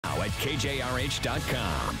at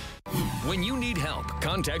KJRH.com. When you need help,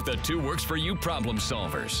 contact the 2 Works For You problem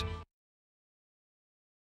solvers.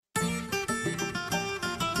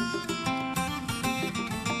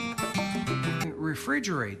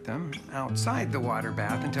 Refrigerate them outside the water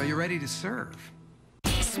bath until you're ready to serve.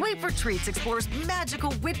 Sweet for Treats explores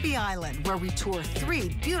magical Whidbey Island, where we tour 3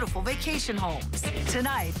 beautiful vacation homes.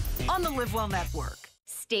 Tonight on the Live Well Network.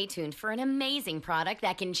 Stay tuned for an amazing product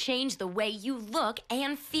that can change the way you look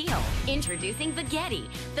and feel. Introducing Veggetti,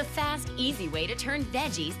 the fast, easy way to turn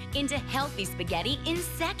veggies into healthy spaghetti in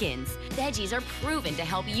seconds. Veggies are proven to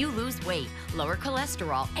help you lose weight, lower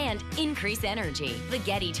cholesterol, and increase energy.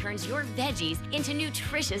 Veggetti turns your veggies into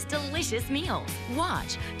nutritious, delicious meals.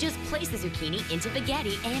 Watch. Just place the zucchini into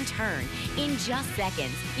Veggetti and turn. In just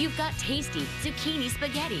seconds, you've got tasty zucchini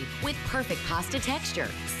spaghetti with perfect pasta texture.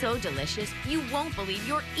 So delicious, you won't believe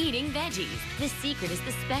you're eating veggies. The secret is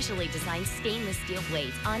the specially designed stainless steel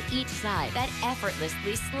blades on each side that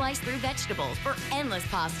effortlessly slice through vegetables for endless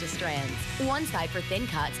pasta strands. One side for thin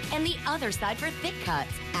cuts and the other side for thick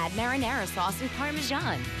cuts. Add marinara sauce and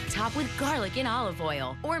Parmesan. Top with garlic and olive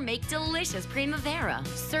oil, or make delicious primavera.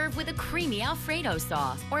 Serve with a creamy Alfredo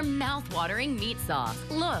sauce or mouth-watering meat sauce.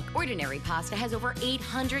 Look, ordinary pasta has over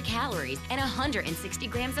 800 calories and 160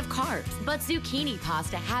 grams of carbs, but zucchini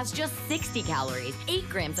pasta has just 60 calories, 8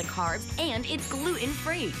 grams of carbs, and it's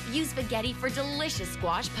gluten-free. Use Veggetti for delicious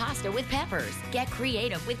squash pasta with peppers. Get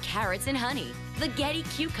creative with carrots and honey. Veggetti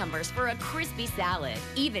cucumbers for a crispy salad.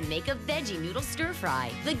 Even make a veggie noodle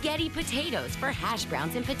stir-fry. Veggetti potatoes for hash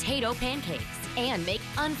browns and potato pancakes. And make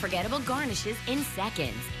unforgettable garnishes in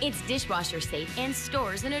seconds. It's dishwasher safe and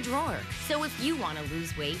stores in a drawer. So if you want to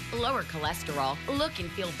lose weight, lower cholesterol, look and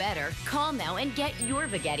feel better, call now and get your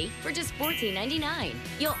Veggetti for just $14.99.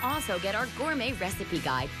 You'll also get our gourmet recipe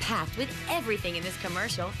guide packed with everything in this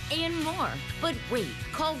commercial and more. But wait,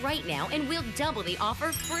 call right now and we'll double the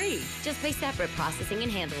offer free. Just pay separate processing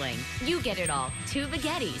and handling. You get it all, 2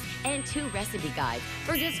 Veggettis and 2 recipe guides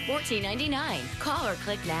for just $14.99. Call or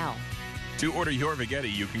click now. To order your Veggetti,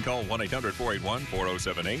 you can call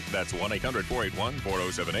 1-800-481-4078. That's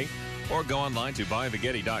 1-800-481-4078. Or go online to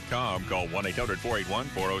buyveggetti.com. Call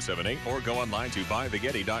 1-800-481-4078 or go online to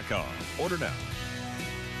buyveggetti.com. Order now.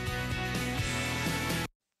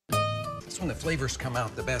 That's when the flavors come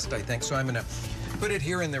out the best, I think. So I'm going to put it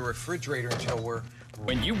here in the refrigerator until we're...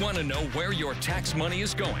 When you want to know where your tax money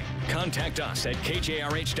is going, contact us at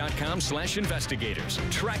KJRH.com/investigators.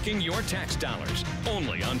 Tracking your tax dollars,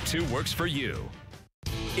 only on 2 Works For You.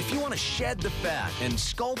 If you want to shed the fat and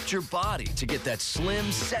sculpt your body to get that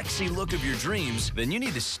slim, sexy look of your dreams, then you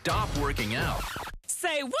need to stop working out.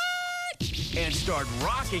 Say what? And start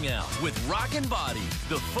rocking out with Rockin' Body,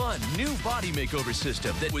 the fun new body makeover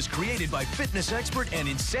system that was created by fitness expert and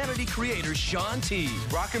Insanity creator Shaun T.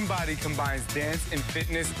 Rockin' Body combines dance and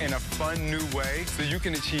fitness in a fun new way so you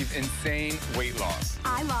can achieve insane weight loss.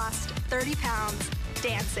 I lost 30 pounds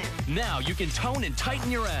dancing. Now you can tone and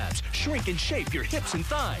tighten your abs, shrink and shape your hips and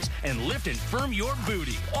thighs, and lift and firm your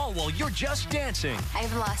booty, all while you're just dancing.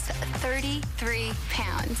 I've lost 33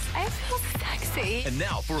 pounds. I feel sexy. And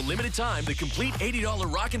now, for a limited time, the complete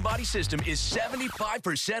 $80 Rockin' Body system is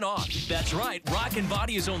 75% off. That's right, Rockin'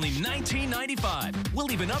 Body is only $19.95.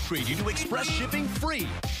 We'll even upgrade you to express shipping free.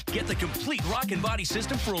 Get the complete Rockin' Body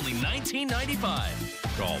system for only $19.95.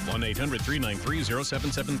 Call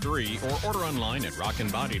 1-800-393-0773 or order online at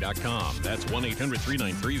rockinbody.com. That's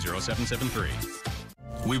 1-800-393-0773.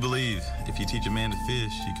 We believe if you teach a man to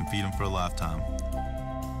fish, you can feed him for a lifetime.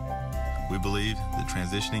 We believe that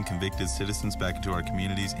transitioning convicted citizens back into our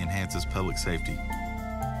communities enhances public safety.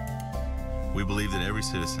 We believe that every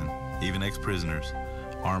citizen, even ex-prisoners,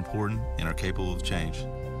 are important and are capable of change.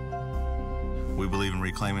 We believe in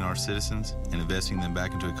reclaiming our citizens and investing them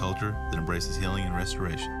back into a culture that embraces healing and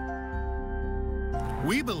restoration.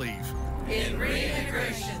 We believe in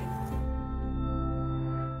reintegration.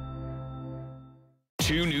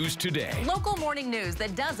 2 News Today. Local morning news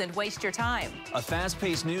that doesn't waste your time. A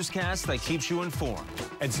fast-paced newscast that keeps you informed.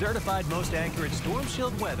 And certified most accurate storm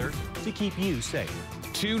shield weather to keep you safe.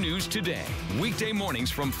 2 News Today. Weekday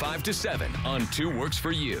mornings from 5 to 7 on 2 Works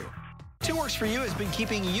For You. 2 Works For You has been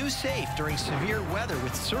keeping you safe during severe weather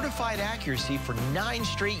with certified accuracy for 9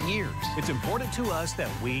 straight years. It's important to us that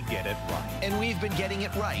we get it right. And we've been getting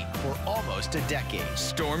it right for almost a decade.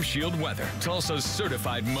 Storm Shield Weather, Tulsa's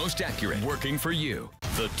certified most accurate, working for you.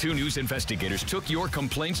 The 2 News investigators took your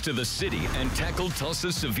complaints to the city and tackled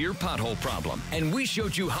Tulsa's severe pothole problem. And we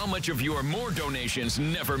showed you how much of your more donations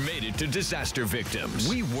never made it to disaster victims.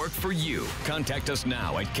 We work for you. Contact us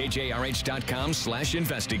now at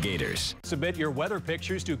KJRH.com/investigators. Submit your weather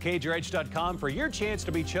pictures to KJRH.com for your chance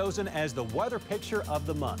to be chosen as the weather picture of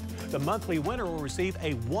the month. The monthly winner will receive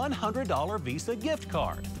a $100 Visa gift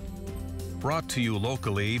card. Brought to you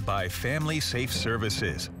locally by Family Safe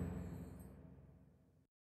Services.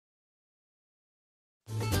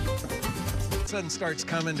 Sudden starts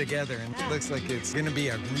coming together, and it looks like it's going to be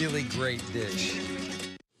a really great dish.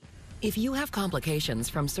 If you have complications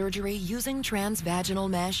from surgery using transvaginal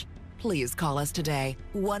mesh, please call us today.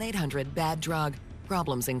 1-800-BAD-DRUG.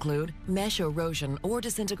 Problems include mesh erosion or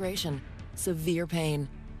disintegration, severe pain,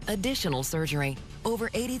 additional surgery. Over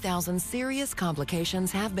 80,000 serious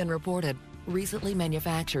complications have been reported. Recently,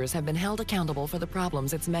 manufacturers have been held accountable for the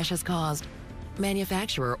problems its mesh has caused.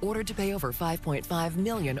 Manufacturer ordered to pay over $5.5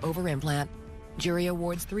 million over implant. Jury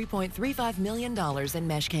awards $3.35 million in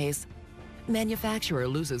mesh case. Manufacturer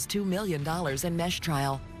loses $2 million in mesh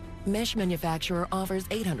trial. Mesh manufacturer offers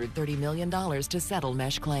 $830 million to settle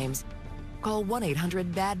mesh claims. Call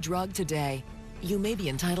 1-800-BAD-DRUG today. You may be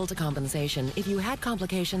entitled to compensation if you had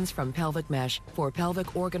complications from pelvic mesh for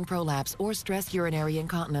pelvic organ prolapse or stress urinary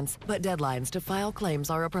incontinence, but deadlines to file claims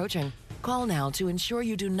are approaching. Call now to ensure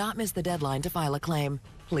you do not miss the deadline to file a claim.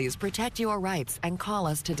 Please protect your rights and call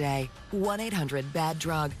us today.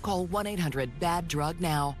 1-800-BAD-DRUG. Call 1-800-BAD-DRUG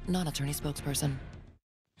now. Not attorney spokesperson.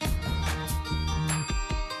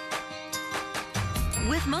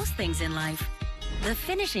 With most things in life, the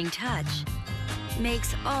finishing touch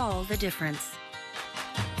makes all the difference.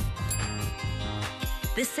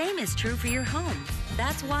 The same is true for your home.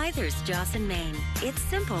 That's why there's Joss & Main. It's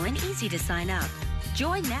simple and easy to sign up.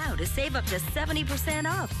 Join now to save up to 70%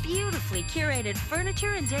 off beautifully curated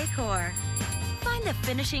furniture and decor. Find the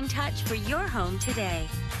finishing touch for your home today.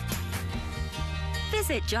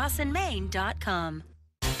 Visit jossandmain.com.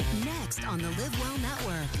 Next on the Live Well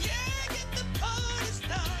Network.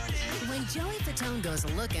 When Joey Fatone goes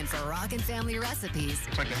looking for rockin' family recipes,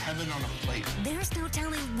 it's like a heaven on a plate. There's no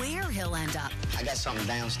telling where he'll end up. I got something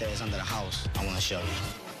downstairs under the house I want to show you.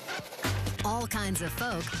 All kinds of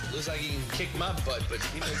folk. Looks like he can kick my butt, but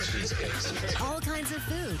he makes cheesecakes. All kinds of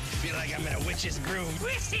food. Feel like I'm in a witch's broom.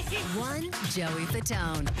 One Joey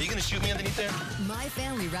Fatone. Are you going to shoot me underneath there? My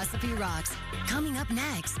Family Recipe Rocks. Coming up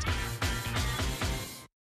next.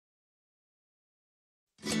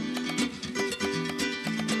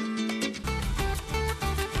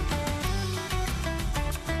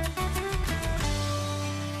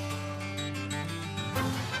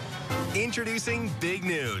 Introducing big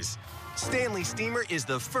news. Stanley Steamer is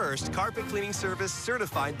the first carpet cleaning service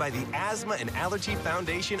certified by the Asthma and Allergy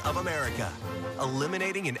Foundation of America,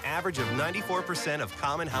 eliminating an average of 94% of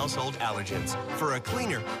common household allergens for a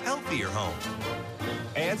cleaner, healthier home.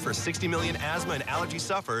 And for 60 million asthma and allergy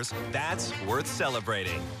sufferers, that's worth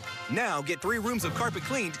celebrating. Now get 3 rooms of carpet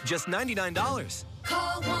cleaned, just $99.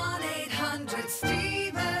 Call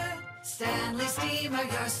 1-800-STEAMER. Stanley Steamer,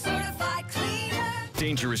 your certified cleaner.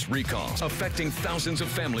 Dangerous recalls affecting thousands of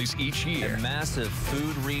families each year. A massive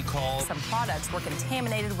food recall. Some products were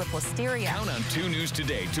contaminated with listeria. Count on 2 News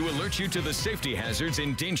Today to alert you to the safety hazards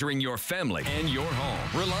endangering your family and your home.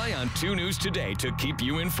 Rely on 2 News Today to keep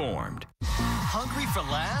you informed. Hungry for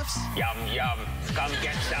laughs? Yum, yum. Come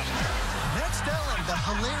get some. Next Ellen, the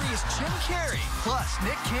hilarious Jim Carrey, plus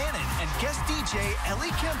Nick Cannon and guest DJ Ellie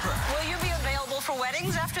Kemper. Will you be available for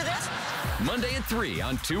weddings after this? Monday at 3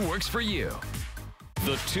 on 2 Works For You.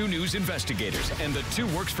 The 2 News investigators and the 2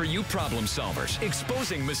 Works For You problem solvers,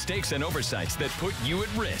 exposing mistakes and oversights that put you at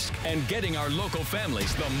risk and getting our local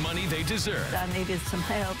families the money they deserve. I needed some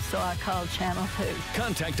help, so I called Channel 2.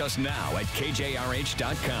 Contact us now at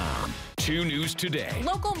KJRH.com. 2 News Today.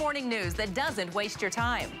 Local morning news that doesn't waste your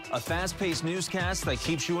time. A fast-paced newscast that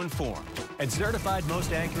keeps you informed. And certified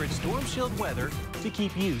most accurate storm shield weather to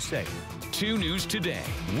keep you safe. 2 News Today.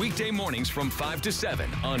 Weekday mornings from 5 to 7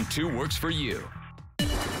 on 2 Works For You.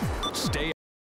 Stay